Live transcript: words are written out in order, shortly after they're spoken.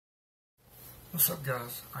What's up,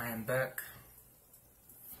 guys? I am back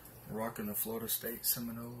rocking the Florida State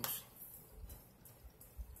Seminoles.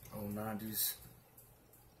 Old 90s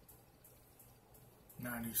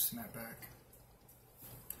snapback.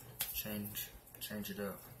 Change it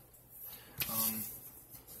up.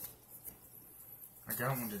 I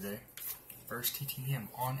got one today. First TTM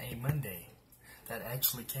on a Monday. That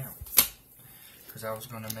actually counts. Because I was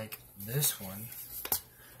going to make this one,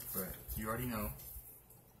 but you already know.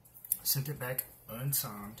 Sent it back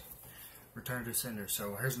unsigned, returned to sender.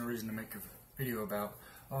 So here's no reason to make a video about,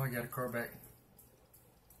 oh, I got a car back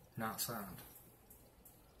not signed.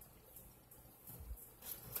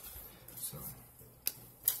 So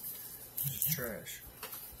this is trash.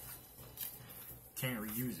 Can't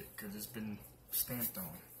reuse it because it's been stamped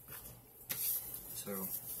on. So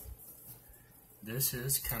this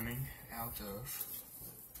is coming out of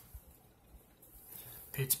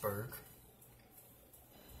Pittsburgh,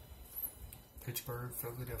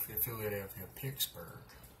 Philadelphia, Pittsburgh.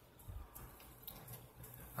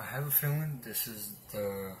 I have a feeling this is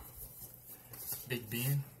the Big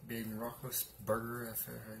Ben, Big and Rockless Burger, if that's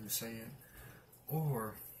how you say it,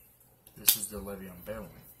 or this is the Le'Veon Bell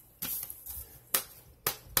one.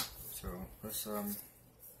 So let's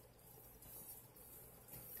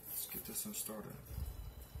get this one started.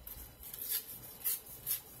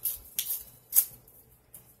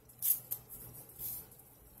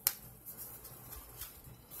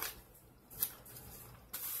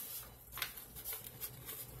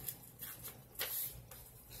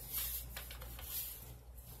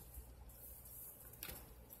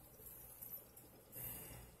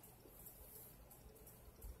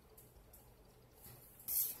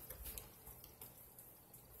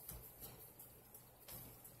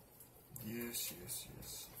 Yes.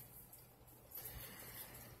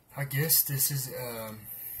 I guess this is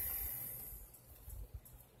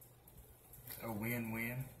a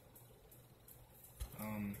win-win.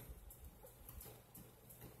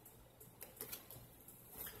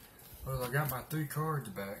 Well, I got my 3 cards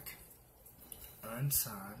back,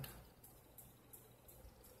 unsigned.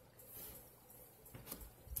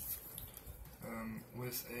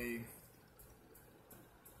 With a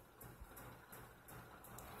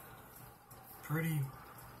pretty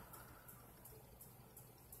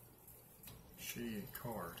shitty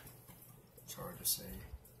card, sorry to say,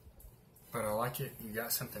 but I like it. You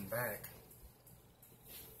got something back.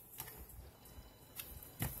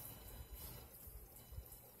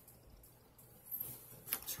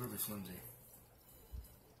 It's really flimsy.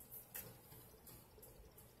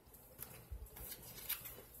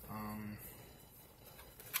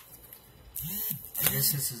 I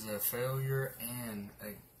guess this is a failure and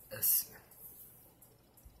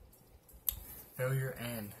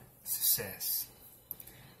success.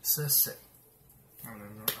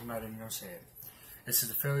 I'm not even gonna say it. This is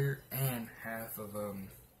a failure and half of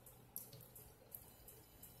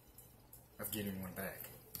getting one back.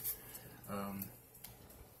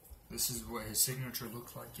 This is what his signature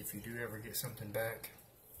looks like if you do ever get something back.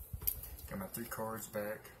 Got my 3 cards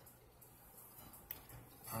back,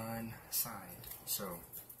 unsigned. So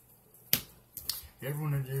if you ever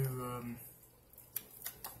want to do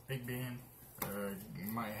Big Ben,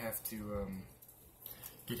 you might have to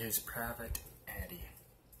get his private Addy.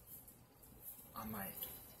 I might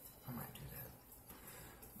do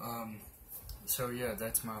that. So yeah,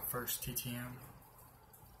 that's my first TTM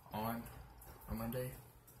on a Monday.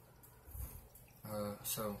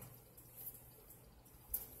 So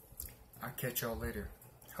I'll catch y'all later.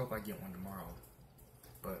 Hope I get one tomorrow,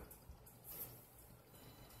 but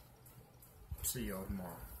see y'all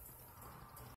tomorrow.